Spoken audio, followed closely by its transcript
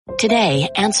Today,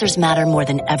 answers matter more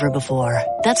than ever before.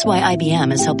 That's why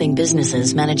IBM is helping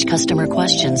businesses manage customer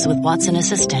questions with Watson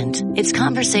Assistant. It's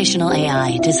conversational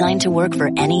AI designed to work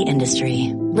for any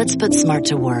industry. Let's put smart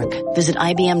to work. Visit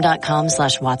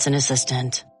IBM.com/Watson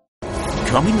Assistant.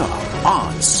 Coming up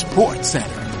on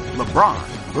SportsCenter, LeBron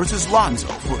versus Lonzo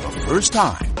for the first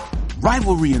time.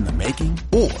 Rivalry in the making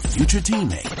or future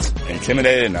teammates?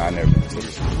 Intimidated? No, I never been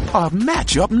intimidated. A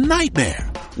matchup nightmare.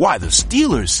 Why the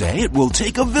Steelers say it will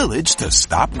take a village to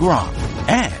stop Gronk.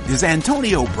 And is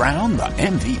Antonio Brown the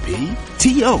MVP?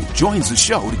 T.O. joins the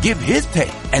show to give his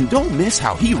take. And don't miss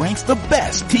how he ranks the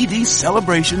best TD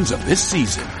celebrations of this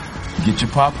season. Get your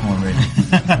popcorn ready.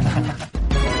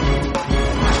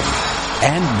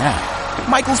 And now,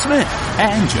 Michael Smith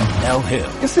and Jemele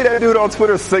Hill. You see that dude on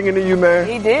Twitter singing to you, man?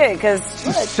 He did, because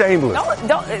shameless.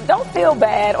 Don't feel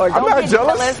bad or don't get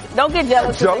jealous. Don't get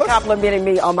jealous because they're complimenting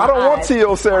me on my I don't want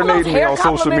T.O. serenading me on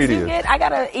social media. I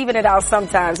gotta even it out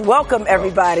sometimes. Welcome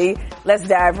everybody. Let's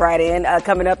dive right in.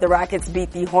 Coming up, the Rockets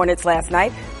beat the Hornets last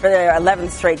night for their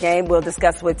 11th straight game. We'll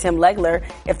discuss with Tim Legler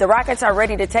if the Rockets are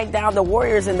ready to take down the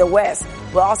Warriors in the West.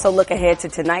 We'll also look ahead to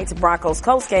tonight's Broncos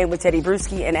Colts game with Teddy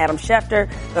Bruschi and Adam Schefter.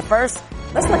 But first,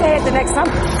 let's look ahead to next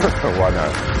summer. Why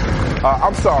not?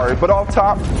 I'm sorry, but off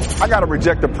top, I got to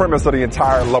reject the premise of the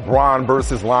entire LeBron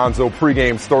versus Lonzo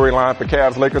pregame storyline for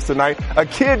Cavs-Lakers tonight. A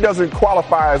kid doesn't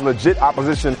qualify as legit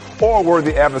opposition or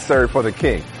worthy adversary for the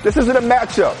king. This isn't a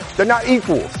matchup. They're not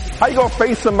equals. How you going to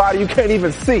face somebody you can't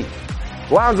even see?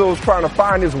 Lonzo's trying to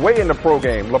find his way in the pro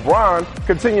game. LeBron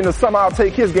continuing to somehow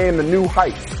take his game to new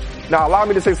heights. Now, allow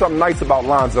me to say something nice about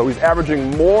Lonzo. He's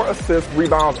averaging more assists,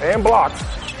 rebounds, and blocks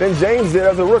than James did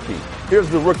as a rookie. Here's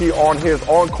the rookie on his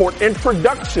on-court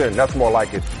introduction. That's more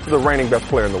like it. The reigning best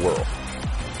player in the world.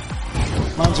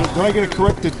 Lonzo, did I get it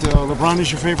correct that LeBron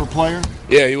is your favorite player?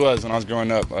 Yeah, he was when I was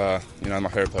growing up. My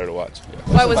favorite player to watch. Yeah.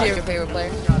 Why was he your favorite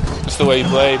player? Just the way he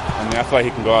played. I mean, I feel like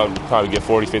he can go out and probably get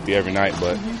 40, 50 every night,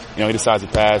 but, he decides to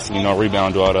pass and,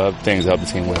 rebound, do all the other things to help the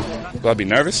team win. Will I be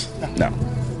nervous? No,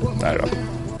 not at all.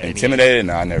 Intimidated?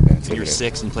 No, I've never been intimidated. You're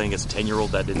 6 and playing against a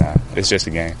 10-year-old that didn't. Nah, it's just a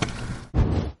game.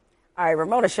 All right,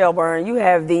 Ramona Shelburne, you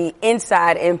have the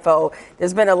inside info.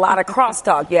 There's been a lot of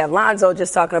crosstalk. You have Lonzo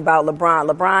just talking about LeBron.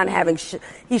 LeBron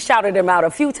he shouted him out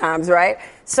a few times, right?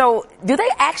 So do they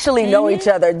actually know each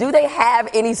other? Do they have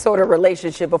any sort of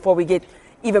relationship before we get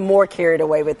even more carried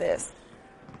away with this?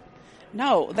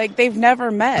 No, they've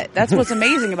never met. That's what's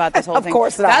amazing about this whole thing. Of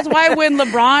course not. That's why when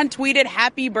LeBron tweeted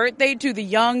happy birthday to the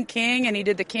young king and he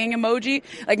did the king emoji,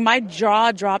 my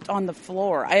jaw dropped on the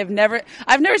floor. I've never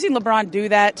seen LeBron do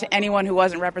that to anyone who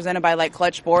wasn't represented by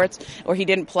Clutch Sports or he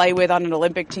didn't play with on an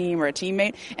Olympic team or a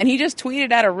teammate. And he just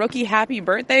tweeted at a rookie happy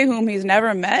birthday whom he's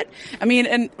never met. I mean,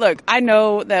 and look, I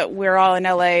know that we're all in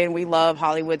LA and we love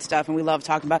Hollywood stuff and we love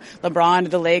talking about LeBron to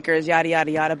the Lakers, yada,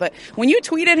 yada, yada. But when you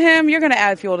tweeted him, you're going to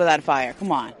add fuel to that fire.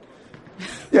 Come on.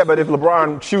 Yeah, but if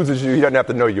LeBron chooses you, he doesn't have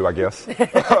to know you, I guess.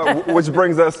 Which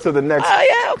brings us to the next.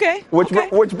 Okay.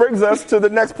 Which brings us to the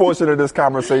next portion of this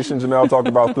conversation. Jemele talked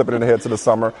about flipping it ahead to the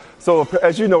summer. So,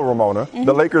 as you know, Ramona,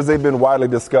 the Lakers, they've been widely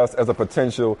discussed as a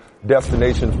potential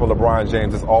destination for LeBron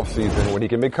James this offseason when he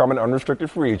can become an unrestricted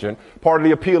free agent. Part of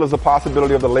the appeal is the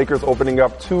possibility of the Lakers opening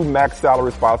up 2 max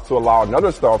salary spots to allow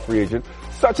another star free agent,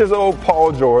 such as old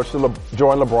Paul George, to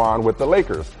join LeBron with the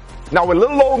Lakers. Now, when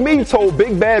little old me told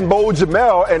Big Bad Bo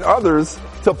Jemele and others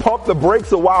to pump the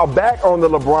brakes a while back on the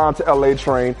LeBron to LA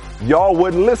train, y'all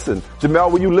wouldn't listen.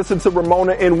 Jemele, when you listen to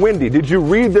Ramona and Wendy, did you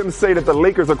read them say that the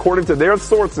Lakers, according to their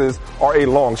sources, are a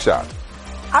long shot?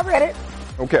 I read it.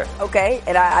 Okay,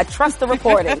 and I trust the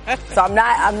reporting. So I'm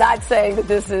not saying that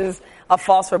this is a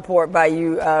false report by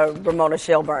you, Ramona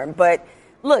Shelburne. But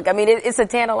look, I mean, it's a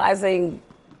tantalizing.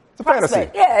 It's a fantasy.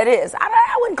 Yeah, it is.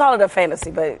 I wouldn't call it a fantasy,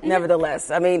 but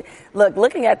nevertheless, I mean,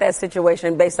 looking at that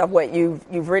situation based off what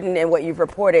you've written and what you've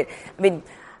reported, I mean,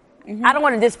 I don't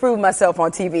want to disprove myself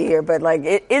on TV here, but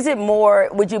is it more?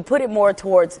 Would you put it more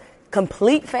towards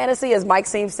complete fantasy, as Mike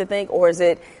seems to think, or is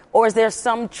there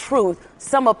some truth,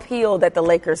 some appeal that the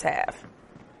Lakers have?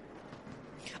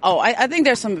 Oh, I think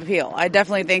there's some appeal. I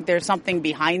definitely think there's something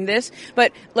behind this.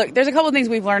 But look, there's a couple of things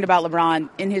we've learned about LeBron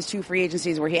in his 2 free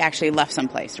agencies where he actually left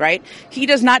someplace, right? He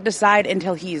does not decide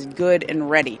until he's good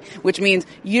and ready, which means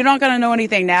you're not going to know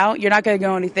anything now. You're not going to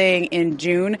know anything in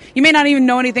June. You may not even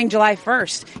know anything July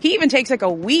 1st. He even takes a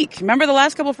week. Remember the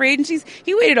last couple of free agencies?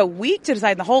 He waited a week to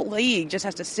decide. The whole league just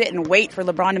has to sit and wait for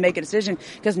LeBron to make a decision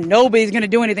because nobody's going to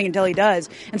do anything until he does.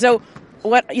 And so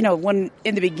when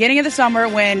in the beginning of the summer,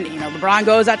 when, LeBron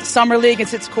goes out to Summer League and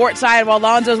sits courtside while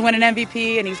Lonzo's winning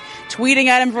MVP and he's tweeting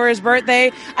at him for his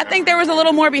birthday, I think there was a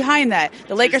little more behind that.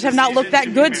 The Lakers have not looked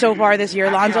that good so far this year.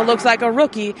 Lonzo looks like a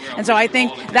rookie. And so I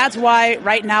think that's why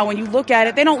right now when you look at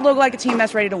it, they don't look like a team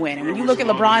that's ready to win. And when you look at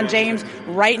LeBron James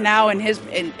right now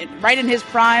right in his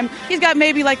prime, he's got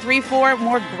maybe like 3-4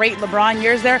 more great LeBron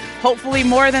years there, hopefully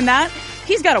more than that.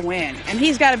 He's got to win, and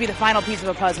he's got to be the final piece of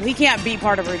a puzzle. He can't be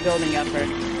part of a rebuilding effort.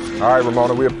 All right,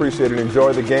 Ramona, we appreciate it.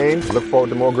 Enjoy the game. Look forward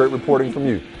to more great reporting from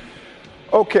you.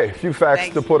 Okay, a few facts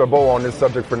to put a bow on this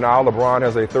subject for now. LeBron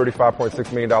has a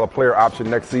 $35.6 million player option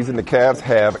next season. The Cavs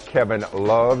have Kevin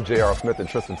Love, J.R. Smith, and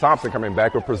Tristan Thompson coming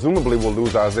back, but presumably will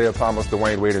lose Isaiah Thomas,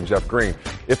 Dwayne Wade, and Jeff Green.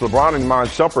 If LeBron and Iman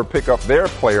Shumpert pick up their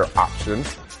player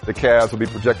options, the Cavs will be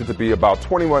projected to be about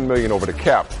 $21 million over the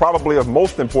cap. Probably of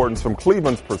most importance from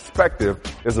Cleveland's perspective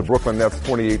is the Brooklyn Nets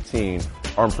 2018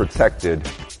 unprotected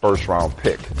first-round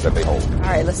pick that they hold. All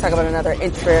right, let's talk about another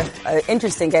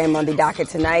interesting game on the docket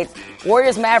tonight.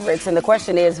 Warriors-Mavericks, and the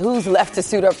question is, who's left to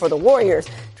suit up for the Warriors?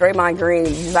 Draymond Green,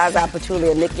 Zaza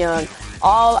Pachulia, Nick Young,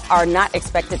 all are not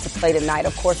expected to play tonight.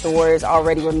 Of course, the Warriors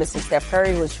already were missing Steph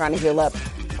Curry, who was trying to heal up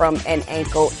from an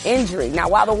ankle injury. Now,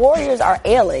 while the Warriors are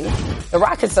ailing, the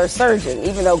Rockets are surging.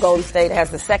 Even though Golden State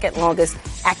has the second longest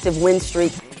active win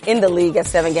streak in the league at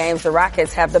 7 games, the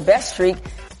Rockets have the best streak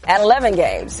at 11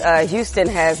 games. Houston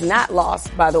has not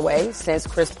lost, by the way, since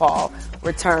Chris Paul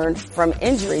returned from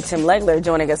injury. Tim Legler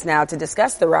joining us now to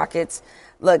discuss the Rockets.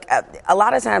 Look, a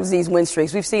lot of times these win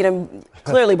streaks, we've seen them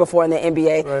clearly before in the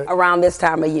NBA around this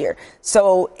time of year.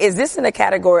 So is this in the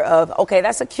category of, okay,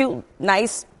 that's a cute,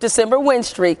 nice December win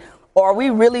streak, or are we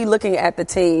really looking at the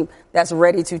team that's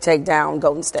ready to take down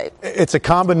Golden State? It's a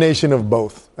combination of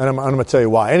both, and I'm going to tell you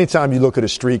why. Anytime you look at a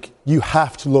streak, you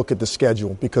have to look at the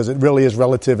schedule because it really is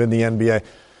relative in the NBA.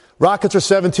 Rockets are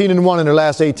 17-1 in their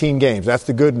last 18 games. That's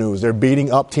the good news. They're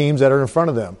beating up teams that are in front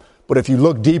of them. But if you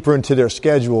look deeper into their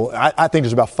schedule, I think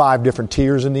there's about 5 different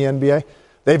tiers in the NBA.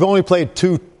 They've only played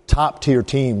 2 top-tier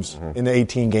teams in the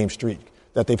 18-game streak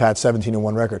that they've had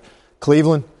 17-1 record,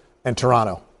 Cleveland and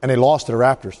Toronto, and they lost to the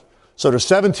Raptors. So they're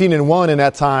 17-1 in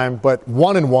that time, but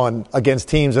 1-1 against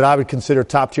teams that I would consider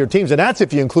top-tier teams, and that's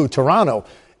if you include Toronto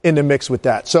in the mix with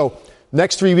that. So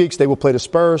next 3 weeks, they will play the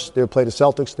Spurs, they will play the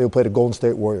Celtics, they will play the Golden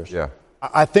State Warriors. Yeah,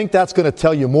 I think that's going to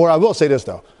tell you more. I will say this,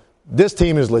 though. This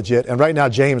team is legit, and right now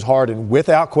James Harden,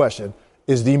 without question,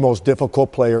 is the most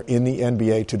difficult player in the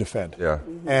NBA to defend. Yeah.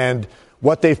 And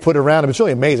what they've put around him, it's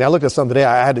really amazing. I looked at something today.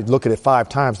 I had to look at it 5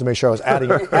 times to make sure I was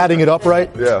adding it up right.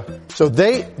 Yeah. So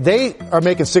they are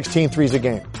making 16 threes a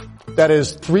game. That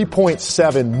is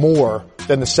 3.7 more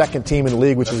than the second team in the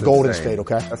league, which is Golden State,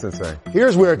 okay? That's insane.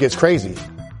 Here's where it gets crazy.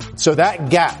 So that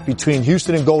gap between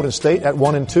Houston and Golden State at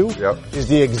 1 and 2 is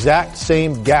the exact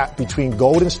same gap between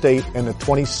Golden State and the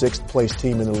 26th place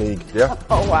team in the league. Yeah.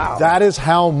 Oh, wow. That is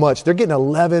how much. They're getting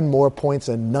 11 more points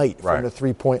a night from the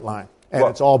 3-point line. And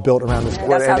it's all built around this.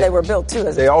 That's how they were built, too.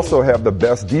 They also have the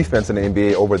best defense in the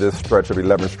NBA over this stretch of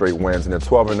 11 straight wins, and they're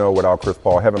 12-0 without Chris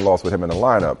Paul. Haven't lost with him in the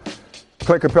lineup.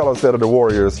 Clint Capella said of the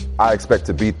Warriors, I expect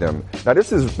to beat them. Now,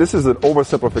 this is an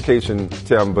oversimplification,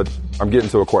 Tim, but I'm getting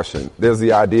to a question. There's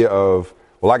the idea of,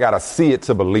 well, I got to see it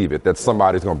to believe it, that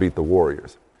somebody's going to beat the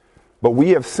Warriors. But we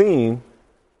have seen,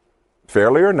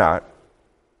 fairly or not,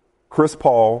 Chris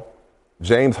Paul,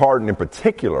 James Harden in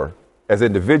particular, as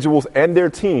individuals and their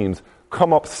teams,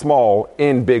 come up small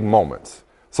in big moments.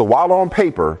 So while on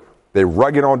paper, they're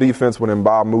rugged on defense with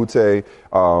Mbah Moute,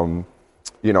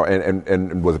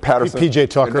 and was it Patterson? P.J.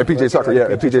 Tucker. And P.J. Tucker, yeah.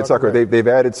 And P.J. Tucker. They've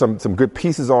added some good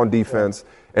pieces on defense,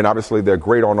 and obviously they're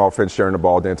great on offense, sharing the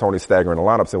ball, D'Antoni staggering the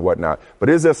lineups and whatnot. But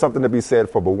is there something to be said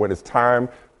for, but when it's time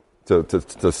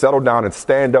to settle down and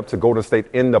stand up to Golden State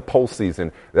in the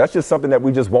postseason, that's just something that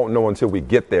we just won't know until we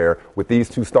get there with these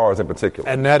 2 stars in particular.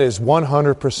 And that is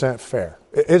 100% fair.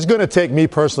 It's going to take me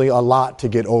personally a lot to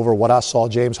get over what I saw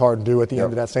James Harden do at the end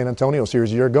of that San Antonio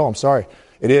series a year ago. I'm sorry.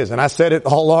 It is. And I said it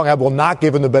all along. I will not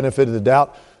give him the benefit of the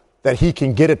doubt that he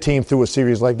can get a team through a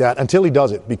series like that until he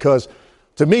does it. Because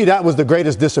to me, that was the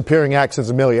greatest disappearing act since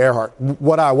Amelia Earhart,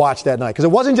 what I watched that night. Because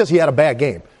it wasn't just he had a bad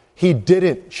game. He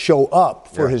didn't show up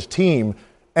for his team,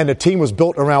 and the team was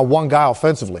built around one guy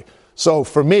offensively. So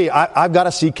for me, I've got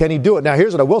to see can he do it. Now,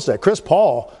 here's what I will say. Chris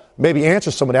Paul maybe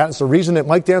answers some of that. It's the reason that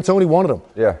Mike D'Antoni wanted him.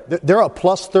 Yeah. They're a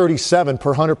plus 37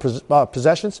 per 100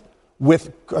 possessions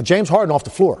with James Harden off the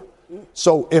floor.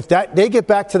 So if they get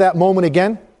back to that moment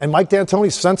again, and Mike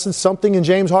D'Antoni senses something in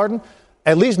James Harden,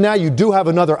 at least now you do have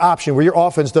another option where your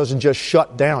offense doesn't just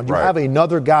shut down. You have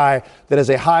another guy that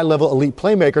is a high-level elite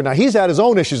playmaker. Now, he's had his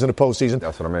own issues in the postseason.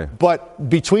 That's what I mean. But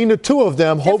between the two of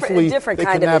them, hopefully they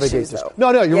can navigate this. No,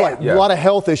 you're right. A lot of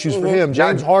health issues for him.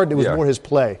 James Harden, it was more his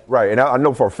play. Right, and I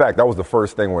know for a fact that was the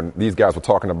first thing when these guys were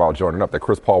talking about joining up that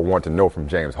Chris Paul wanted to know from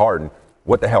James Harden.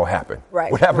 What the hell happened?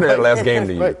 Right. What happened in that last game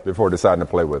to you before deciding to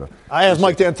play with him? I asked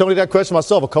Mike D'Antoni that question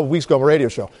myself a couple weeks ago on a radio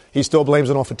show. He still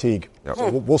blames it on fatigue. Yep. So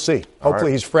we'll see.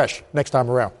 Hopefully he's fresh next time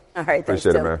around. All right, thanks,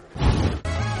 appreciate it, man.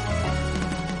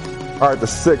 All right, the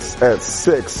 6 at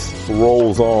 6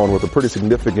 rolls on with a pretty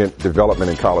significant development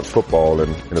in college football.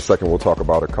 And in a second, we'll talk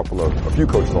about a few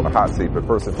coaches on the hot seat. But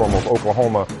first and foremost,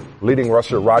 Oklahoma leading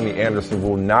rusher Rodney Anderson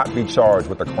will not be charged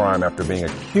with a crime after being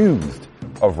accused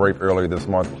of rape earlier this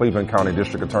month. Cleveland County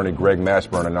District Attorney Greg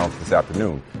Mashburn announced this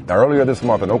afternoon. Now, earlier this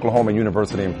month, an Oklahoma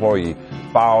University employee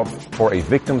filed for a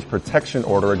victim's protection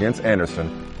order against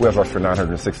Anderson, who has rushed for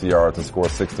 960 yards and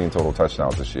scored 16 total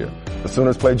touchdowns this year. The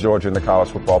Sooners play Georgia in the college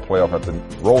football playoff at the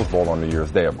Rose Bowl on New Year's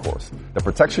Day, of course. The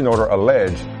protection order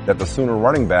alleged that the Sooner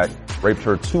running back raped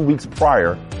her 2 weeks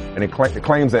prior, and it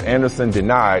claims that Anderson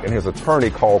denied and his attorney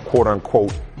called,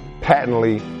 quote-unquote,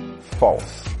 patently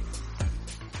false.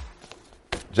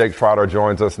 Jake Trotter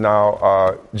joins us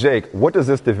now. Jake, what does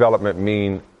this development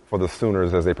mean for the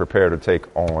Sooners as they prepare to take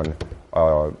on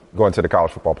going to the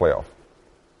college football playoff?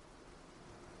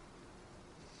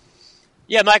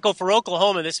 Yeah, Michael, for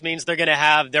Oklahoma, this means they're going to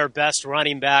have their best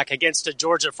running back against a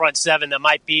Georgia front seven that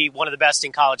might be one of the best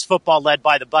in college football, led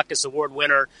by the Butkus Award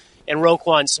winner and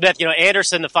Roquan Smith. You know,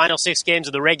 Anderson, the final 6 games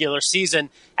of the regular season,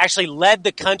 actually led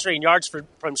the country in yards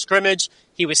from scrimmage.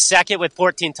 He was second with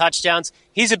 14 touchdowns.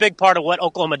 He's a big part of what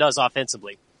Oklahoma does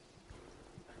offensively.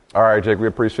 All right, Jake, we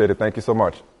appreciate it. Thank you so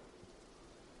much.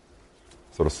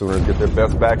 So the Sooners get their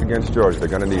best back against Georgia. They're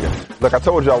going to need it. Look, I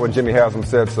told y'all when Jimmy Haslam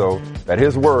said so, that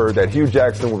his word that Hugh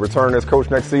Jackson will return as coach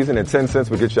next season and 10 cents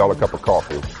would get y'all a cup of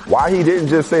coffee. Why he didn't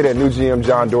just say that new GM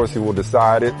John Dorsey will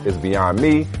decide it is beyond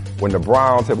me, when the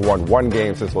Browns have won 1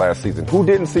 game since last season. Who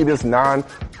didn't see this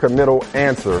non-committal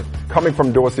answer coming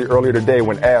from Dorsey earlier today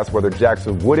when asked whether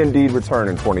Jackson would indeed return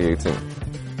in 2018?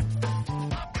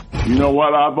 You know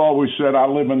what? I've always said I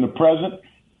live in the present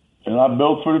and I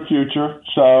build for the future.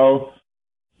 So,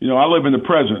 you know, I live in the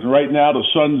present. Right now the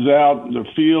sun's out. The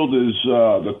field is,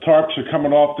 the tarps are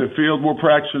coming off the field. We're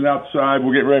practicing outside.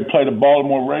 We're getting ready to play the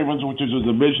Baltimore Ravens, which is a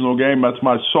divisional game. That's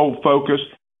my sole focus.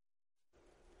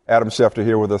 Adam Schefter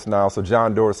here with us now. So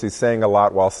John Dorsey saying a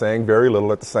lot while saying very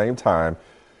little at the same time.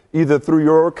 Either through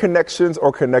your connections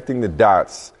or connecting the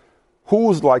dots,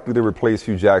 who's likely to replace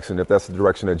Hugh Jackson if that's the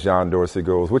direction that John Dorsey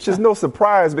goes? Which is no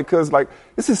surprise because, like,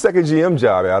 it's his second GM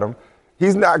job, Adam.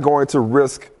 He's not going to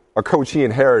risk a coach he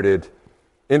inherited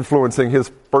influencing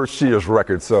his first year's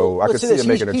record. So I could see him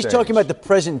making a change. He's talking about the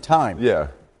present time. Yeah.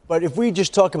 But if we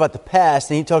just talk about the past,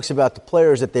 and he talks about the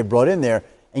players that they brought in there,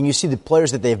 and you see the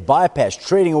players that they've bypassed,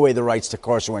 trading away the rights to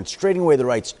Carson Wentz, trading away the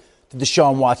rights to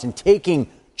Deshaun Watson, taking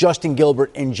Justin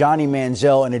Gilbert and Johnny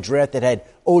Manziel in a draft that had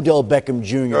Odell Beckham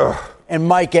Jr. and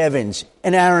Mike Evans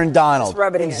and Aaron Donald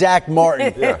and Zach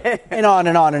Martin and on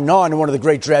and on and on. And one of the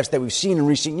great drafts that we've seen in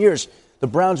recent years. The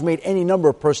Browns made any number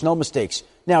of personnel mistakes.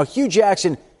 Now, Hugh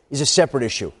Jackson is a separate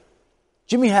issue.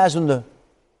 Jimmy Haslam, the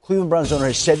Cleveland Browns owner,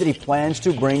 has said that he plans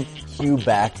to bring Hugh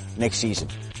back next season.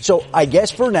 So I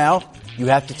guess for now, you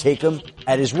have to take him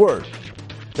at his word.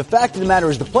 The fact of the matter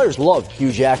is the players love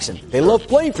Hugh Jackson. They love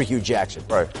playing for Hugh Jackson.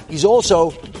 Right. He's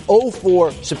also 0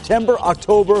 for September,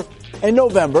 October, and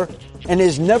November, and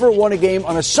has never won a game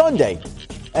on a Sunday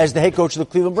as the head coach of the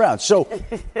Cleveland Browns. So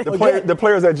the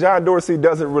players that John Dorsey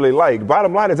doesn't really like.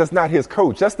 Bottom line is that's not his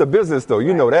coach. That's the business, though.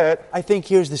 You know that. I think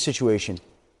here's the situation.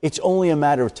 It's only a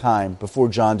matter of time before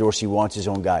John Dorsey wants his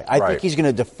own guy. I think he's going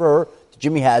to defer to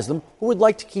Jimmy Haslam, who would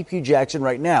like to keep Hugh Jackson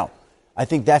right now. I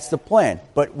think that's the plan.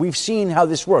 But we've seen how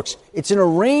this works. It's an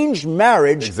arranged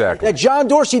marriage that John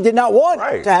Dorsey did not want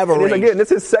to have arranged. And again,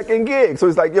 this is his second gig. So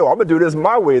he's like, yo, I'm going to do this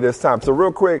my way this time. So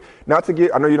real quick, not to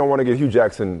get, I know you don't want to get Hugh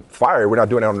Jackson fired. We're not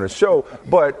doing that on the show.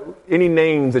 But any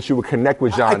names that you would connect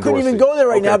with John Dorsey? I couldn't even go there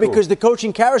right now because the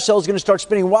coaching carousel is going to start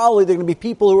spinning wildly. There are going to be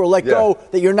people who are let go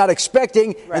that you're not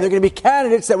expecting. And they're going to be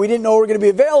candidates that we didn't know were going to be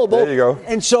available. There you go.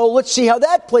 And so let's see how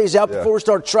that plays out before we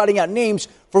start trotting out names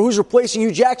for who's replacing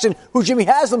Hugh Jackson, who Jimmy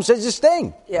Haslam says is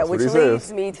staying. Yeah, which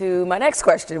leads me to my next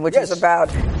question, which is about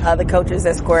the coaches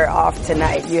that square off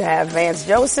tonight. You have Vance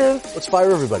Joseph. Let's fire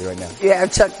everybody right now. You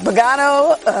have Chuck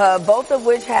Pagano, both of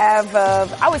which have,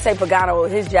 I would say Pagano,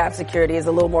 his job security is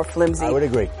a little more flimsy. I would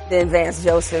agree. Than Vance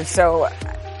Joseph. So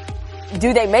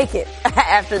do they make it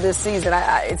after this season?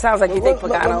 It sounds like you think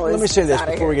Pagano is Let me say this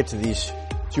outta before we here. get to these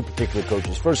two particular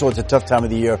coaches. First of all, it's a tough time of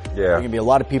the year. Yeah. There are going to be a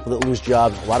lot of people that lose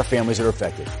jobs, a lot of families that are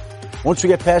affected. Once we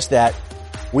get past that,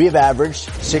 we have averaged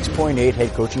 6.8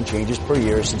 head coaching changes per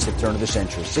year since the turn of the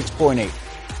century.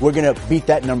 6.8. We're going to beat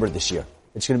that number this year.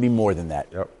 It's going to be more than that.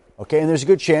 Yep. Okay, and there's a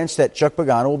good chance that Chuck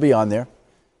Pagano will be on there.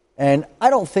 And I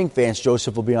don't think Vance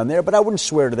Joseph will be on there, but I wouldn't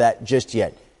swear to that just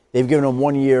yet. They've given him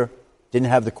 1 year, didn't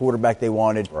have the quarterback they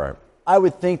wanted. Right. I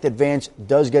would think that Vance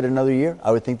does get another year.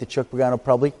 I would think that Chuck Pagano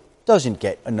probably doesn't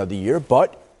get another year,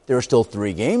 but there are still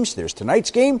 3 games. There's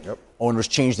tonight's game. Yep. Owners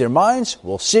change their minds.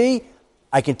 We'll see.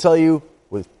 I can tell you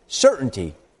with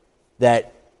certainty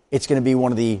that it's going to be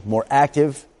one of the more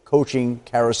active coaching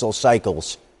carousel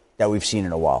cycles that we've seen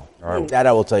in a while. All right. That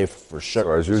I will tell you for sure.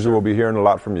 So as usual, we'll be hearing a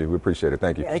lot from you. We appreciate it.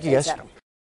 Thank you. Thank you, guys.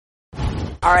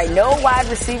 All right, no wide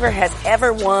receiver has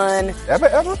ever won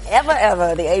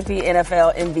ever the AP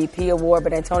NFL MVP award,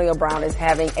 but Antonio Brown is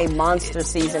having a monster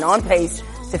season, on pace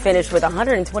to finish with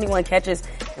 121 catches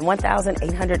and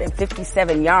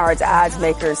 1,857 yards. Odds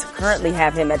makers currently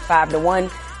have him at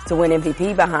 5-1 to win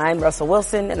MVP behind Russell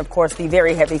Wilson and, of course, the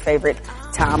very heavy favorite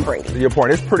Tom Brady. To your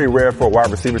point, it's pretty rare for a wide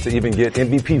receiver to even get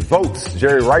MVP votes.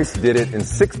 Jerry Rice did it in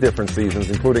 6 different seasons,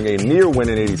 including a near win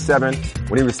in 87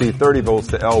 when he received 30 votes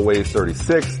to Elway's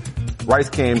 36. Rice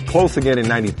came close again in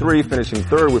 93, finishing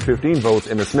third with 15 votes.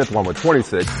 Emmitt Smith won with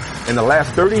 26. In the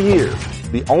last 30 years,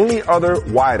 the only other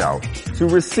wideout to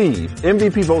receive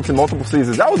MVP votes in multiple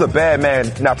seasons. That was a bad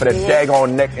man, not for that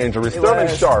daggone neck injury. Sterling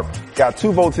Sharp got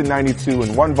 2 votes in 92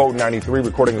 and 1 vote in 93,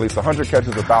 recording at least 100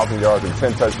 catches, 1,000 yards, and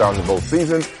 10 touchdowns in both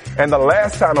seasons. And the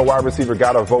last time a wide receiver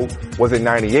got a vote was in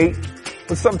 98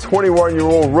 with some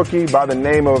 21-year-old rookie by the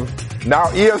name of now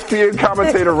ESPN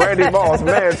commentator Randy Moss.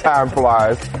 Man, time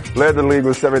flies. Led the league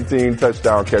with 17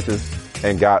 touchdown catches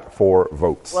and got 4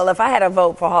 votes. Well, if I had a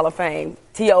vote for Hall of Fame,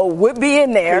 T.O. would be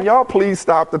in there. Can y'all please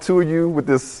stop, the two of you, with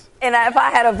this? And if I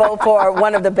had a vote for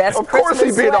one of the best of course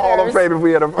Christmas he'd be in the Hall of Fame if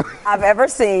we had a I've ever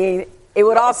seen, it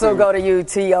would also go to you,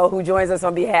 T.O., who joins us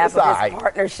on behalf of his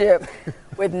partnership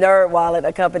with NerdWallet,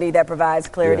 a company that provides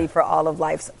clarity for all of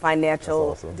life's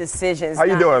financial decisions. How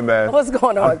you doing, man? What's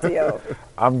going on, T.O.?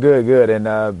 I'm good.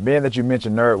 And being that you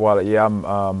mentioned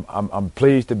NerdWallet, I'm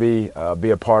pleased to be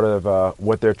a part of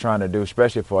what they're trying to do,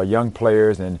 especially for young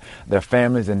players and their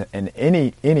families and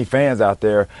any fans out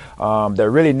there that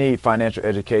really need financial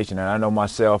education. And I know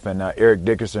myself and Eric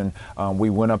Dickerson, we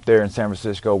went up there in San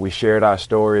Francisco. We shared our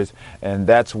stories, and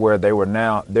that's where they're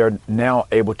now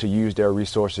able to use their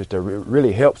resources to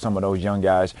really help some of those young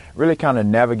guys really kind of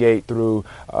navigate through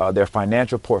their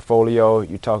financial portfolio.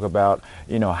 You talk about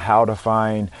how to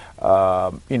find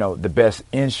the best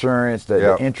insurance,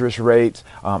 the interest rates,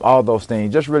 all those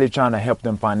things, just really trying to help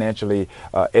them financially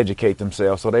educate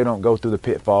themselves so they don't go through the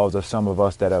pitfalls of some of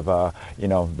us that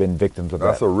have been victims of that.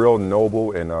 That's a real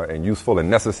noble and useful and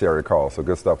necessary cause. So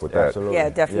good stuff with that. Absolutely. Yeah,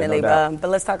 definitely. Yeah, no but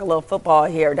let's talk a little football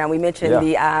here. Now, we mentioned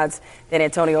the odds that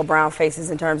Antonio Brown faces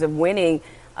in terms of winning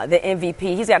the MVP.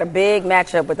 He's got a big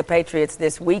matchup with the Patriots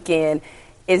this weekend.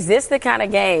 Is this the kind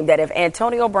of game that if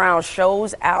Antonio Brown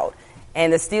shows out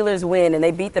and the Steelers win and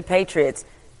they beat the Patriots,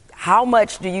 how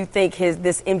much do you think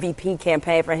this MVP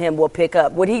campaign for him will pick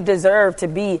up? Would he deserve to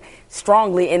be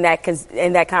strongly in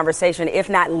that conversation, if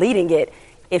not leading it,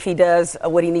 if he does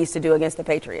what he needs to do against the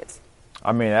Patriots?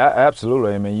 I mean,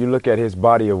 absolutely. I mean, you look at his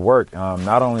body of work,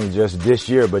 not only just this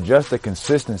year, but just the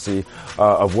consistency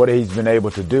of what he's been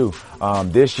able to do.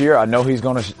 This year, I know he's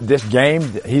going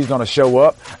to show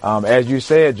up. As you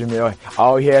said, Jemele,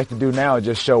 all he has to do now is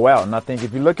just show out. And I think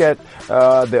if you look at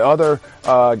the other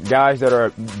guys that are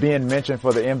being mentioned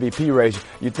for the MVP race,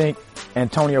 you think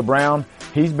Antonio Brown,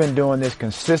 he's been doing this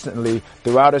consistently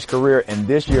throughout his career, and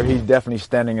this year he's definitely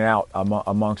standing out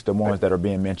amongst the ones that are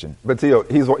being mentioned. But Tio,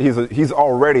 he's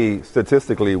already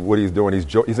statistically what he's doing.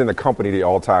 He's in the company of the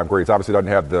all-time greats. Obviously, doesn't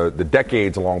have the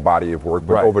decades-long body of work,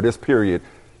 but over this period,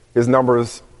 his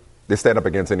numbers, they stand up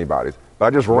against anybody's. But I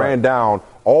just ran down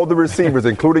all the receivers,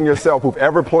 including yourself, who've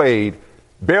ever played,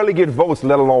 barely get votes,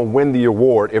 let alone win the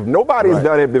award. If nobody's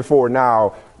done it before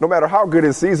now, no matter how good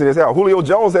his season is, Julio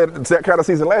Jones had that kind of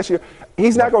season last year,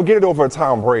 he's not going to get it over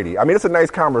Tom Brady. I mean, it's a nice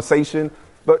conversation,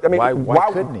 but I mean,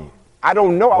 why couldn't he? I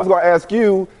don't know. I was going to ask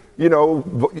you,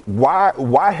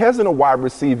 why hasn't a wide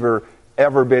receiver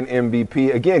ever been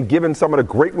MVP? Again, given some of the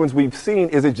great ones we've seen,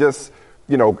 is it just,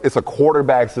 it's a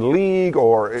quarterback's league,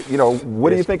 or,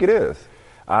 what do you think it is?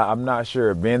 I'm not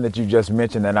sure. Being that you just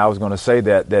mentioned, and I was going to say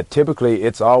that typically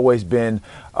it's always been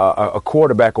a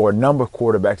quarterback or a number of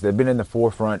quarterbacks that have been in the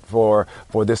forefront for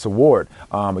this award.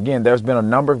 Again, there's been a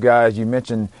number of guys, you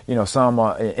mentioned, some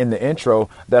in the intro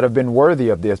that have been worthy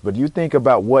of this, but you think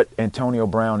about what Antonio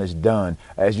Brown has done.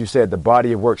 As you said, the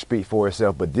body of work speaks for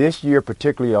itself, but this year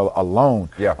particularly alone,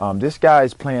 this guy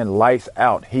is playing lights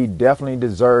out. He definitely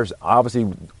deserves,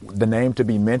 obviously, the name to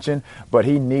be mentioned, but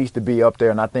he needs to be up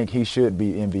there, and I think he should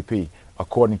be MVP,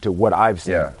 according to what I've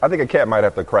seen. Yeah, I think a cat might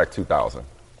have to crack 2,000.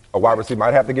 A wide receiver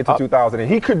might have to get to 2,000,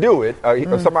 and he could do it.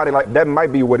 Somebody like that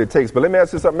might be what it takes. But let me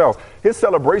ask you something else. His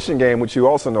celebration game, which you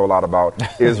also know a lot about,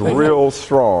 is real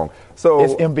strong. So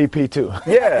it's MVP too.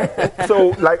 Yeah.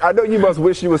 So, I know you must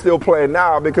wish you were still playing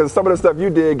now, because some of the stuff you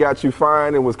did got you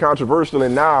fined and was controversial,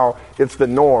 and now it's the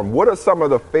norm. What are some of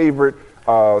the favorite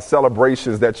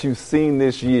celebrations that you've seen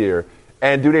this year,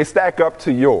 and do they stack up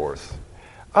to yours?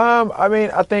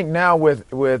 I think now with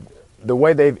the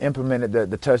way they've implemented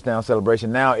the touchdown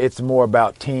celebration, now it's more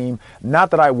about team.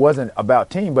 Not that I wasn't about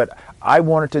team, but I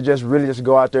wanted to really just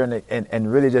go out there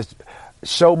and really just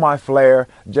show my flair,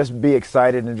 just be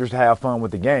excited and just have fun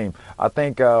with the game. I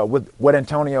think with what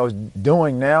Antonio is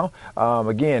doing now,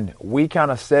 again, we kind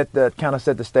of set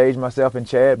the stage, myself and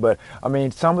Chad. But I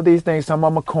mean, some of these things, some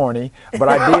of them are corny. But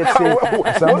I did see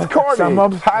some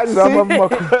of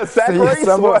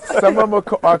them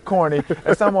are corny,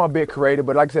 and some are a bit creative.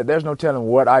 But like I said, there's no telling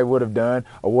what I would have done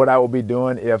or what I would be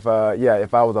doing if I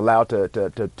was allowed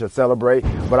to celebrate.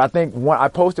 But I think I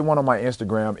posted one on my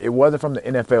Instagram. It wasn't from the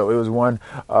NFL. It was one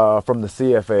from the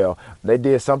CFL. They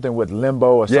did something with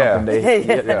limbo or something.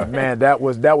 Man, that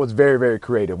was very, very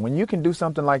creative. When you can do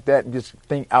something like that and just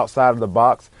think outside of the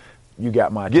box, you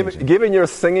got my attention. Given your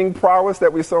singing prowess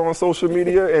that we saw on social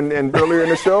media and earlier in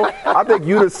the show, I think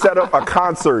you'd have set up a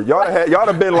concert. Y'all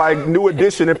have been like New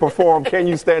Edition and performed "Can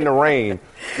You Stand the Rain."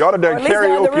 Y'all have done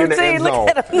karaoke in the end zone.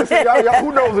 Listen, y'all,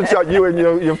 who knows what you and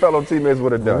your fellow teammates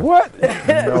would have done? What?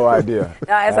 No idea.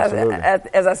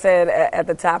 As I said at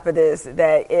the top of this,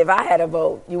 that if I had a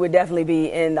vote, you would definitely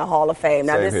be in the Hall of Fame.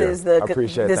 Now, this is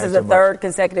the third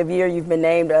consecutive year you've been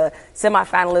named a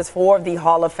semifinalist for the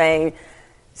Hall of Fame.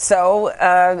 So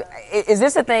is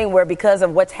this a thing where, because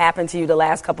of what's happened to you the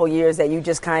last couple of years, that you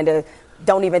just kind of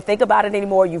don't even think about it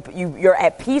anymore? You're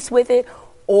at peace with it,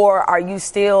 or are you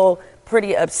still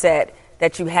pretty upset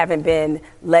that you haven't been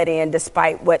let in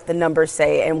despite what the numbers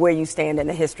say and where you stand in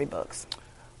the history books?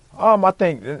 I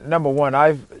think, number one,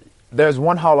 there's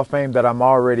one Hall of Fame that I'm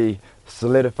already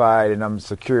solidified and I'm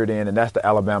secured in, and that's the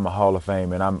Alabama Hall of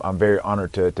Fame, and I'm very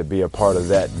honored to be a part of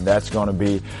that. And that's going to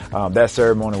be that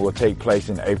ceremony will take place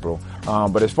in April.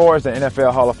 But as far as the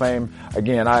NFL Hall of Fame,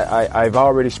 again, I've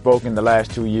already spoken the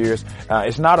last 2 years.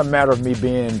 It's not a matter of me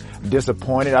being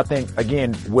disappointed. I think,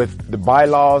 again, with the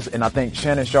bylaws, and I think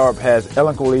Shannon Sharp has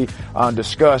eloquently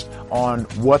discussed on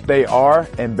what they are,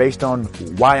 and based on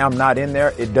why I'm not in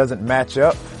there, it doesn't match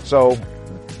up. So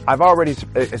I've already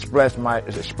expressed my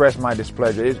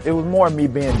displeasure. It was more me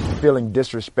feeling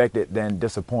disrespected than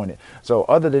disappointed. So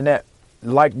other than that,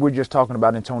 like we're just talking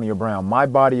about Antonio Brown, my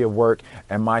body of work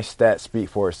and my stats speak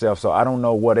for itself. So I don't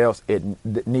know what else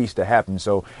needs to happen.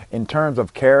 So in terms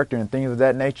of character and things of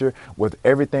that nature, with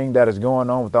everything that is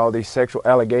going on with all these sexual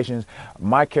allegations,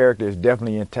 my character is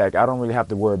definitely intact. I don't really have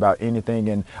to worry about anything.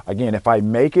 And again, if I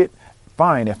make it,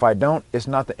 fine. If I don't, it's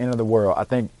not the end of the world. I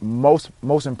think most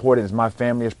important is my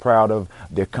family is proud of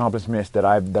the accomplishments that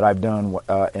I've done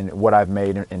and what I've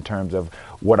made in terms of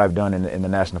what I've done in the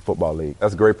National Football League.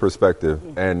 That's great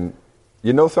perspective. And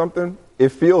you know something? It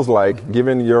feels like,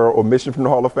 given your omission from the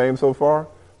Hall of Fame so far,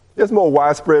 there's more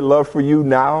widespread love for you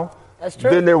now That's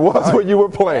true. than there was when you were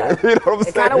playing. Yeah. You know what I'm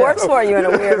saying? It kind of works for you in a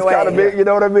weird way. Big, you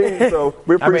know what I mean? So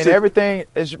we appreciate everything,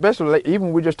 especially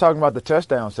even we're just talking about the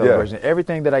touchdown celebration. Yeah.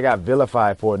 Everything that I got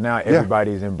vilified for, now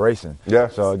everybody's embracing. Yeah.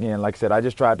 So again, like I said, I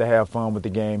just tried to have fun with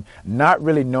the game, not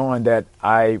really knowing that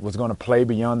I was going to play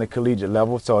beyond the collegiate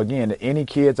level. So again, any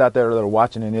kids out there that are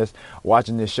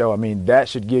watching this show, I mean, that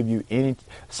should give you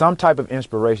some type of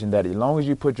inspiration that as long as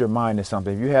you put your mind to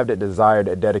something, if you have that desire,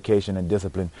 that dedication and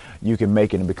discipline, you can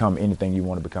make it and become anything you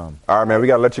want to become. All right, man, we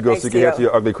got to let you go so you can head to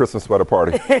your ugly Christmas sweater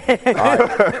party. All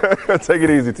right. Take it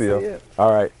easy, Tio.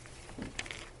 All right.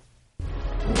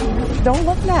 Don't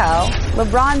look now.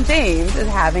 LeBron James is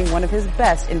having one of his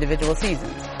best individual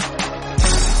seasons.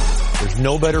 There's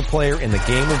no better player in the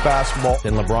game of basketball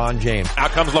than LeBron James.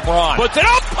 Out comes LeBron. Puts it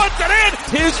up, puts it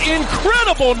in. His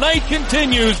incredible night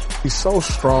continues. He's so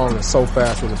strong and so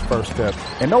fast with his first step,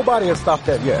 and nobody has stopped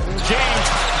that yet. James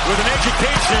with an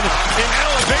education in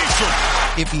elevation.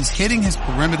 If he's hitting his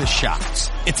perimeter shots,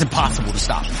 it's impossible to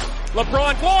stop him.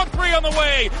 LeBron, long three on the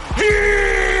way.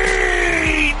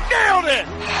 He nailed it.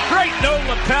 Great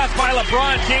no-look pass by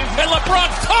LeBron James, and LeBron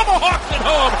tomahawks it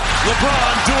home.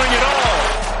 LeBron doing it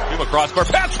all. Give a cross-court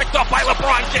pass picked up by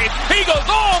LeBron James. He goes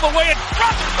all the way and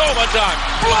drops it home a dunk.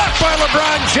 Blocked by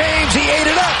LeBron James. He ate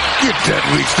it up. Get that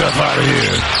weak stuff out of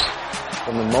here.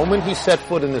 From the moment he set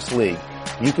foot in this league,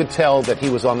 you could tell that he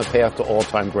was on the path to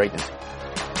all-time greatness.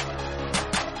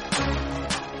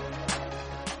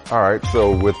 All right,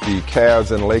 so with the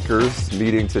Cavs and Lakers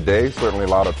meeting today, certainly a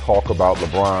lot of talk about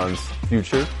LeBron's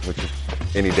future, which is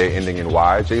any day ending in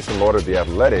Y. Jason Lord of The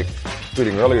Athletic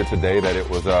tweeting earlier today that it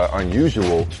was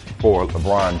unusual for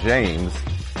LeBron James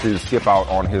to skip out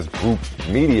on his group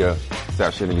media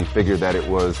session, and he figured that it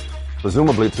was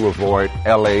presumably to avoid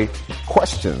LA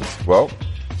questions. Well,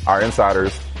 our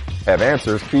insiders have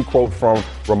answers. Key quote from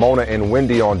Ramona and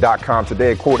Wendy on .com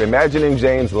today, quote, imagining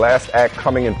James' last act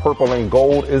coming in purple and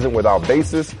gold isn't without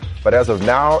basis, but as of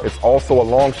now, it's also a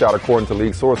long shot according to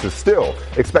league sources. Still,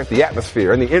 expect the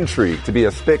atmosphere and the intrigue to be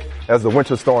as thick as the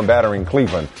winter storm battering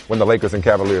Cleveland when the Lakers and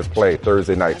Cavaliers play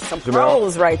Thursday night. Some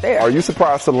pros right there. Are you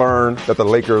surprised to learn that the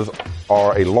Lakers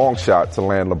are a long shot to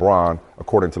land LeBron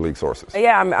according to league sources?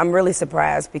 Yeah, I'm really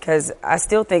surprised because I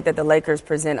still think that the Lakers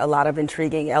present a lot of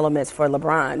intriguing elements for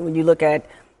LeBron. When you look at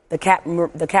the cap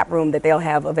room that they'll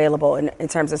have available in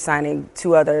terms of signing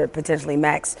two other potentially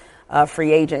max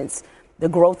free agents, the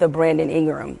growth of Brandon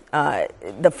Ingram,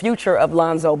 the future of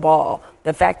Lonzo Ball,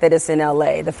 the fact that it's in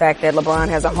L.A., the fact that LeBron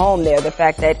has a home there, the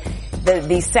fact that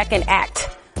the second act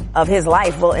of his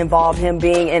life will involve him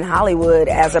being in Hollywood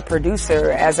as a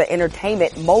producer, as an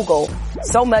entertainment mogul.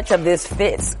 So much of this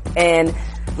fits. And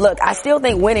look, I still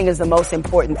think winning is the most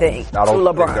important thing to LeBron. I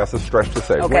don't think that's a stretch to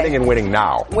say. Okay. Winning and winning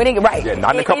now. Winning, right. Yeah,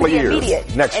 not in a couple of years.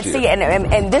 Immediate. Next year. See,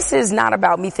 and this is not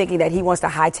about me thinking that he wants to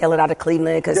hightail it out of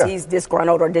Cleveland because he's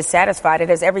disgruntled or dissatisfied. It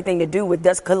has everything to do with,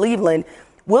 does Cleveland,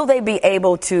 will they be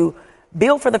able to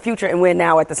build for the future and win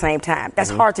now at the same time? That's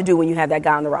hard to do when you have that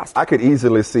guy on the roster. I could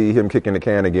easily see him kicking the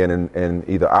can again and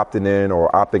either opting in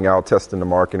or opting out, testing the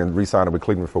market, and re-signing with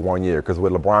Cleveland for 1 year. Because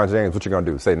with LeBron James, what you going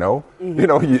to do? Say no? You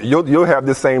know, you'll have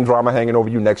this same drama hanging over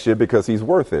you next year because he's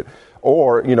worth it.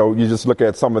 Or, you know, you just look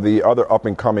at some of the other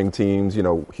up-and-coming teams. You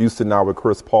know, Houston now with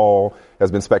Chris Paul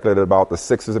has been speculated about. The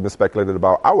Sixers have been speculated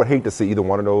about. I would hate to see either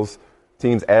one of those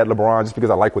teams add LeBron just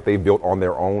because I like what they've built on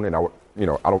their own, and they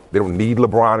don't need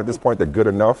LeBron at this point. They're good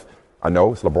enough. I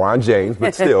know it's LeBron James,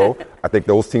 but still, I think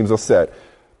those teams are set.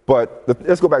 But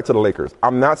let's go back to the Lakers.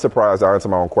 I'm not surprised. I answer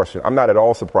my own question. I'm not at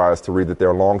all surprised to read that they're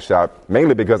a long shot,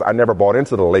 mainly because I never bought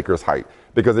into the Lakers' hype,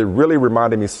 because it really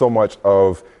reminded me so much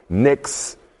of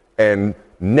Knicks and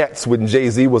Nets when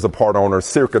Jay-Z was a part owner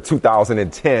circa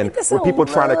 2010, where people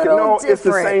trying to, it's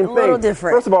the same thing.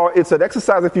 First of all, it's an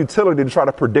exercise in futility to try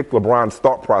to predict LeBron's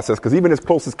thought process, because even his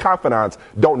closest confidants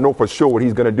don't know for sure what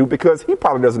he's going to do, because he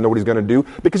probably doesn't know what he's going to do,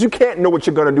 because you can't know what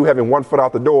you're going to do having 1 foot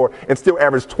out the door and still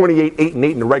average 28, 8, and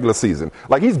 8 in the regular season.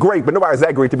 Like, he's great, but nobody's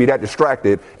that great to be that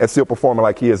distracted and still performing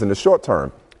like he is in the short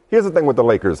term. Here's the thing with the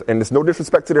Lakers, and it's no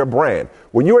disrespect to their brand.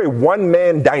 When you're a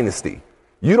one-man dynasty,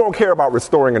 you don't care about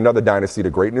restoring another dynasty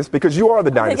to greatness because you are the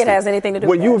dynasty. I think it has anything to do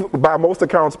with when you, by most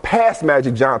accounts, passed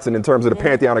Magic Johnson in terms of the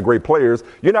pantheon of great players,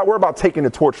 you're not worried about taking the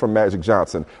torch from Magic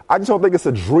Johnson. I just don't think it's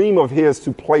a dream of his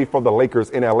to play for the Lakers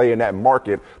in L.A. in that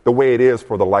market the way it is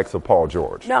for the likes of Paul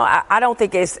George. No, I don't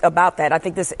think it's about that. I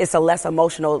think it's a less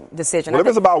emotional decision. Well, if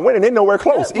it's about winning, they're nowhere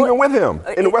close, even with him.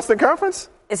 In the Western Conference?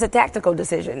 It's a tactical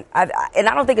decision. And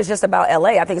I don't think it's just about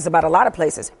L.A. I think it's about a lot of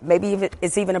places. Maybe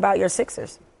it's even about your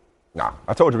Sixers. Nah,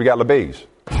 I told you we got LeBeige.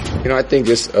 You know, I think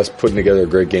just us putting together a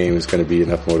great game is going to be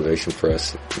enough motivation for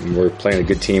us. We're playing a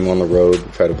good team on the road.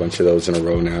 We've had a bunch of those in a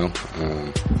row now.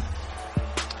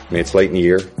 It's late in the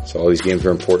year, so all these games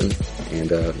are important.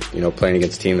 And, playing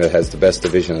against a team that has the best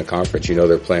division in the conference,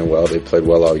 they're playing well. They played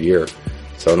well all year.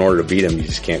 So in order to beat them, you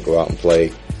just can't go out and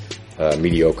play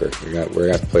mediocre. We're going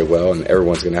to have to play well, and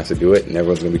everyone's going to have to do it, and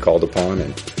everyone's going to be called upon.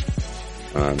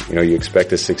 And, you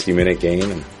expect a 60-minute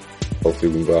game, and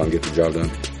hopefully we can go out and get the job done.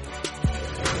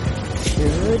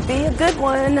 Should be a good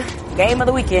one. Game of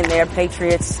the weekend there,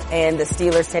 Patriots and the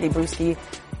Steelers. Teddy Bruschi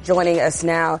joining us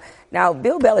now. Now,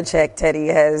 Bill Belichick, Teddy,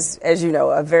 has, as you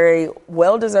know, a very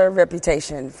well-deserved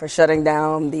reputation for shutting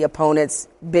down the opponent's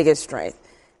biggest strength.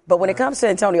 But when it comes to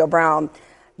Antonio Brown,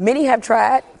 many have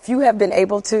tried, few have been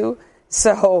able to.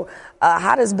 So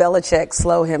how does Belichick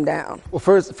slow him down? Well,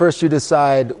 first you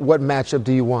decide what matchup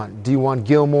do you want. Do you want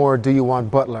Gilmore or do you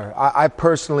want Butler? I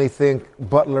personally think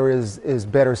Butler is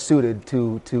better suited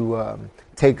to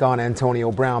take on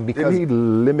Antonio Brown because didn't he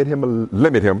limit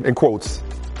him in quotes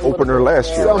opener last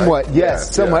year. Somewhat, right?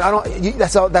 yes,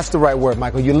 somewhat. That's the right word,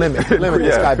 Michael. You limit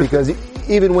this guy because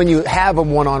even when you have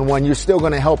him one-on-one, you're still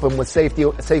going to help him with safety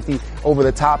over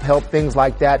the top help, things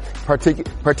like that,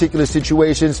 particular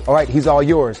situations. All right, he's all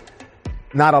yours.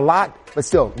 Not a lot, but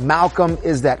still, Malcolm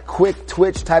is that quick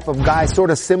twitch type of guy, sort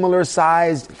of similar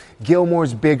sized.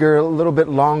 Gilmore's bigger, a little bit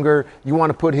longer. You want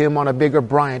to put him on a bigger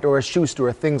Bryant or a Schuster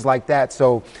or things like that.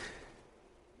 So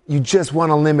you just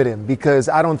want to limit him because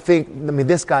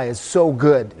this guy is so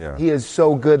good. Yeah. He is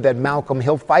so good that Malcolm,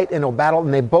 he'll fight and he'll battle,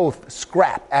 and they both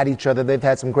scrap at each other. They've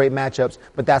had some great matchups,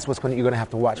 but that's what you're going to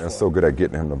have to watch for. They're so good at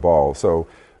getting him the ball. So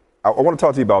I want to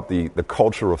talk to you about the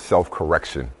culture of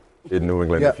self-correction in New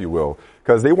England, if you will,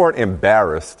 because they weren't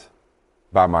embarrassed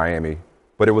by Miami,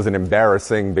 but it was an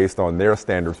embarrassing based on their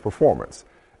standards performance.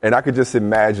 And I could just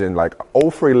imagine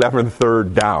 0 for 11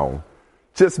 third down,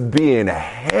 just being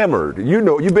hammered.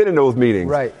 You've been in those meetings.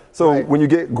 Right. So when you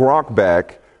get Gronk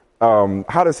back,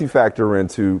 how does he factor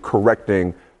into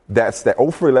correcting that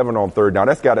 0 for 11 on third down?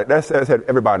 That's had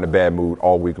everybody in a bad mood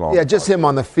all week long. Yeah, just him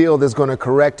on the field is going to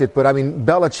correct it. But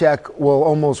Belichick will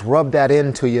almost rub that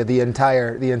into you the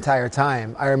entire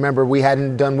time. I remember we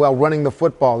hadn't done well running the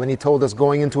football, and he told us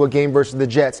going into a game versus the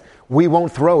Jets, we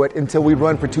won't throw it until we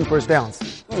run for 2 first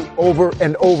downs. Over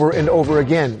and over and over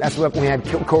again. That's what we had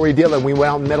Corey Dillon. We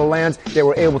went out in Meadowlands. They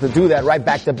were able to do that right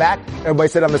back to back. Everybody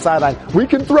said on the sideline, we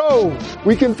can throw.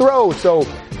 So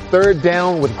third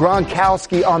down with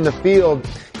Gronkowski on the field,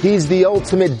 he's the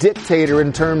ultimate dictator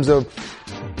in terms of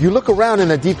you look around in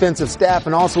the defensive staff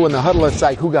and also in the huddle, it's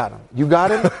like, who got him? You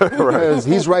got him? Because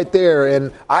he's right there,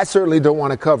 and I certainly don't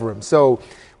want to cover him. So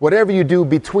whatever you do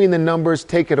between the numbers,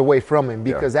 take it away from him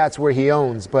because that's where he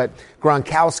owns. But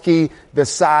Gronkowski, the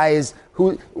size,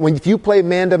 if you play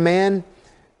man-to-man,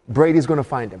 Brady's going to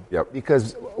find him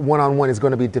because one-on-one is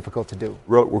going to be difficult to do.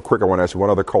 Real quick, I want to ask you one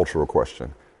other cultural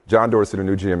question. John Dorsey, the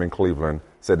new GM in Cleveland,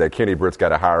 said that Kenny Britt's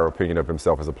got a higher opinion of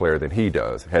himself as a player than he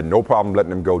does. Had no problem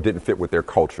letting him go, didn't fit with their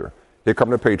culture. Here come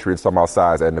the Patriots, talking about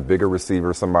size, adding a bigger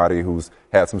receiver, somebody who's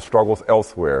had some struggles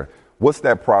elsewhere. What's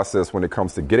that process when it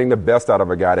comes to getting the best out of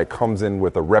a guy that comes in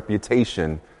with a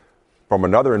reputation from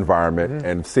another environment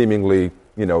and seemingly,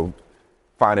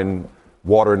 finding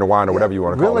water in the wine or whatever you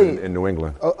want to call it in New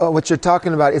England? What you're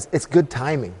talking about is it's good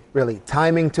timing, really.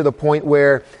 Timing to the point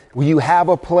where you have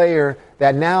a player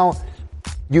that now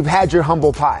you've had your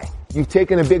humble pie. You've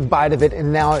taken a big bite of it,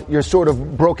 and now you're sort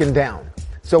of broken down.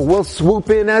 So we'll swoop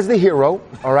in as the hero,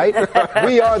 all right?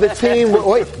 We are the team.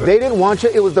 Wait, they didn't want you.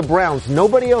 It was the Browns.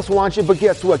 Nobody else wants you, but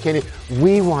guess what, Kenny?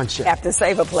 We want you. Have to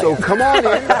save a player. So come on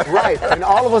in, right? And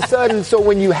all of a sudden, so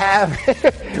when you have, you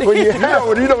know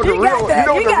what the real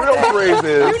phrase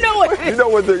is. You know it. You know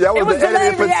what that was the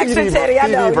delayed reaction, Teddy. I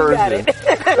know you got it.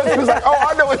 He was like,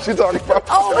 I know what you're talking about.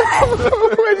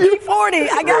 G40.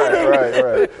 I got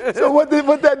it. Right. So what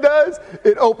that does,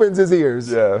 it opens his ears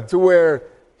to where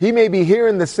he may be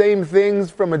hearing the same things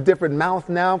from a different mouth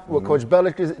now, what Coach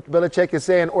Belichick is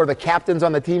saying, or the captains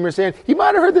on the team are saying. He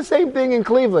might have heard the same thing in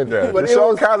Cleveland. Yeah. But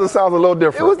Sean Kaiser sounds a little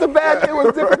different. It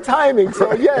was different timing.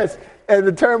 So, yes. And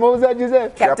the term, what was that you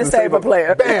said? Captain save a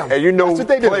player. Bam.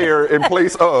 And player in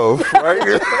place of,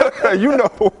 right? You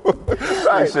know.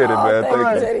 Appreciate it, man. Thank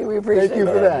you, Teddy. We appreciate it. Thank you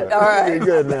for that. All right. Be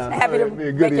good now. Happy to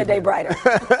make your day brighter.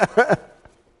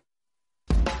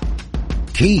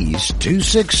 Keys to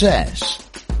Success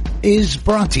is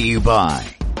brought to you by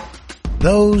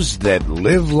those that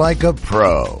live like a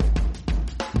pro.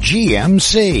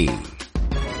 GMC.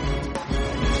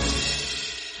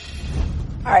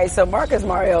 All right, so Marcus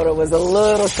Mariota was a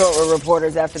little short with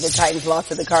reporters after the Titans lost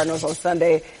to the Cardinals on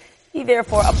Sunday. He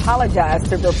therefore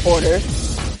apologized to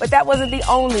reporters, but that wasn't the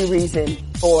only reason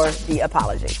for the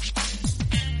apology.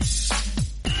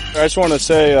 I just want to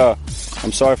say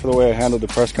I'm sorry for the way I handled the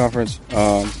press conference.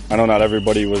 I know not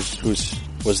everybody was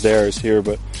there is here,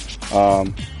 but I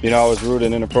was rude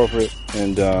and inappropriate,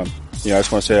 and I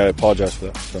just want to say I apologize for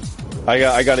that. So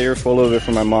I got an earful a little bit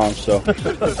from my mom, so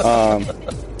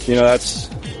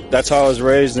that's how I was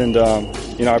raised, and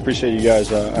I appreciate you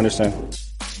guys understanding.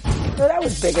 So that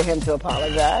was big of him to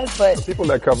apologize, but people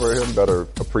that cover him better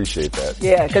appreciate that.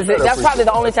 Yeah, because that's probably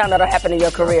the only time that'll happen in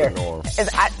your career.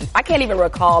 I can't even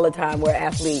recall a time where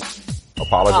athletes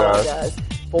apologize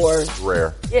for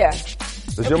rare. Yeah.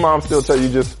 Does your mom still tell you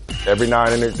just every now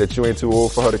and then that you ain't too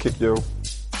old for her to kick you?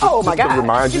 Oh my God!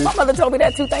 Remind you? My mother told me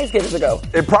that 2 Thanksgivings ago.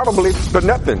 It probably, but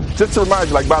nothing. Just to remind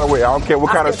you, by the way, I don't care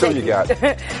what kind of show you got.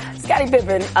 Scottie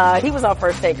Pippen, he was on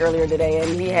First Take earlier today,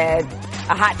 and he had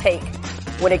a hot take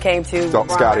when it came to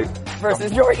LeBron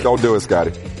versus Jordan. Don't do it,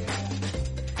 Scottie.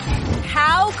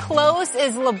 How close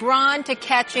is LeBron to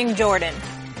catching Jordan?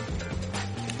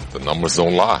 The numbers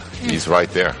don't lie. He's right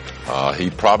there. He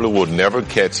probably will never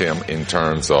catch him in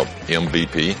terms of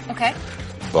MVP. Okay.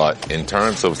 But in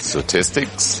terms of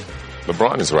statistics,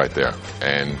 LeBron is right there.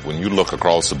 And when you look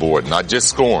across the board, not just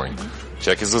scoring,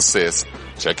 check his assists,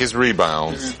 check his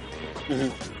rebounds,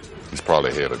 he's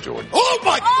probably ahead of Jordan. Oh,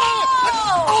 my God!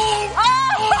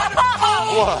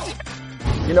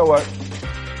 What? You know what?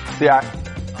 See,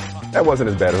 that wasn't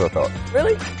as bad as I thought.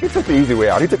 Really? He took the easy way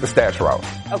out. He took the stats route.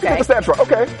 Okay. He took the stats route.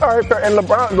 Okay. All right. Fair. And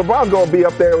LeBron's going to be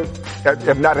up there,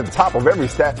 if not at the top of every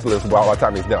stats list by the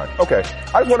time he's done. Okay.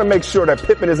 I just want to make sure that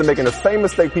Pippen isn't making the same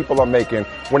mistake people are making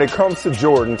when it comes to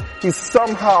Jordan. He's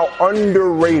somehow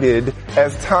underrated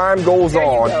as time goes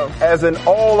on as an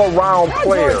all-around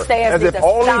player. As if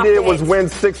all he did was win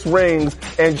 6 rings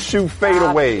and shoot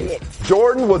fadeaways.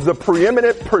 Jordan was the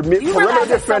preeminent perimeter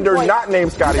defender not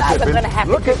named Scottie Pippen.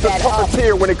 Look at the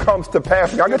puppeteer when it comes to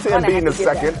passing. I'll get to Embiid in a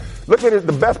second. Look at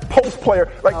the best post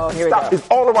player. Stop. His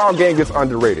all-around game gets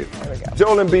underrated.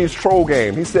 Joel Embiid's troll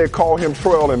game. He said, call him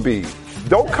Troll Embiid.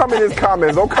 Don't come in his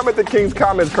comments. Don't come at the King's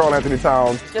comments, Karl Anthony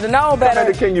Towns. Should have known better. Come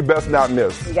at the King, you best not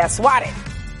miss. You got swatted.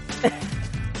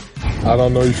 I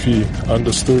don't know if he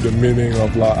understood the meaning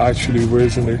of actually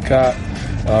raising the cat.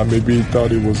 Maybe he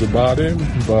thought it was about him,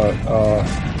 but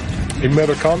he made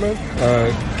a comment.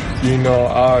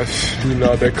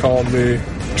 They call me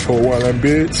Troll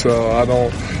Embiid, so I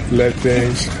don't let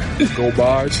things go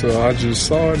by. So I just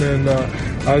saw it, and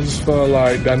I just felt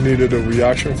like that needed a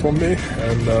reaction from me,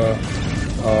 and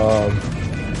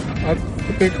I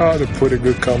think I had a pretty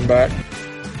good comeback.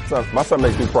 My son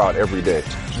makes me proud every day.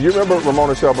 Do you remember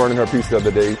Ramona Shelburne in her piece the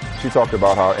other day? She talked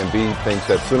about how Embiid thinks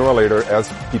that sooner or later, as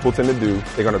people tend to do,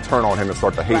 they're going to turn on him and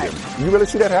start to hate him. You really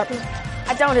see that happen?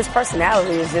 I don't. His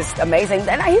personality is just amazing.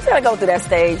 And he's going to go through that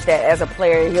stage that as a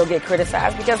player he'll get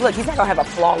criticized because, look, he's not going to have a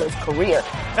flawless career.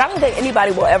 But I don't think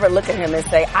anybody will ever look at him and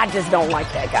say, I just don't like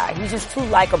that guy. He's just too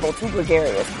likable, too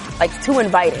gregarious, too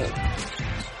inviting.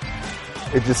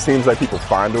 It just seems like people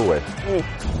find a way.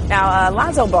 Now,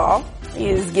 Lonzo Ball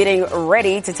is getting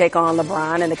ready to take on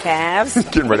LeBron and the Cavs.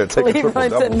 Getting ready to take a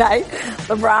triple-double tonight.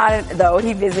 LeBron, though,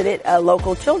 he visited a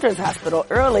local children's hospital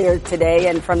earlier today,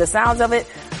 and from the sounds of it,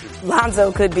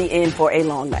 Lonzo could be in for a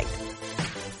long night.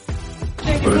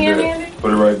 Put it there.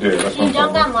 Put it right there. That's Can you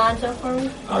dunk on Lonzo for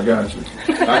me? I got you.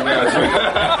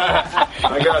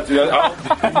 I got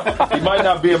you. He might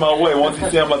not be in my way. Once he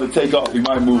see I'm about to take off, he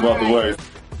might move out the way.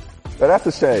 Now, that's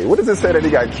a shame. What does it say that he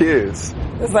got kids?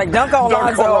 It's like, dunk on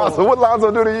Lonzo. What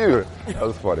Lonzo do to you? That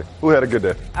was funny. Who had a good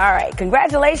day? All right.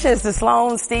 Congratulations to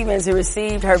Sloane Stevens, who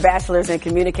received her bachelor's in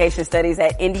communication studies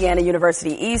at Indiana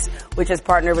University East, which has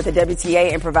partnered with the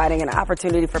WTA in providing an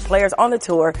opportunity for players on the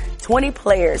tour. 20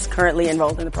 players currently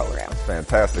enrolled in the program.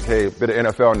 Fantastic. Hey, bit of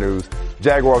NFL news.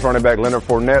 Jaguars running back Leonard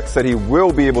Fournette said he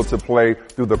will be able to play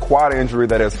through the quad injury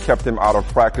that has kept him out of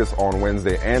practice on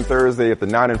Wednesday and Thursday. If the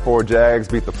 9-4 Jags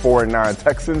beat the 4-9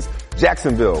 Texans,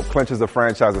 Jacksonville clinches the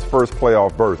franchise's first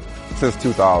playoff berth since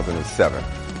 2007.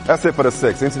 That's it for the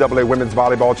 6. NCAA Women's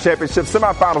Volleyball Championship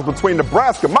semifinals between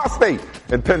Nebraska, my state,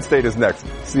 and Penn State is next.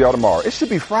 See y'all tomorrow. It should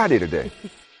be Friday today.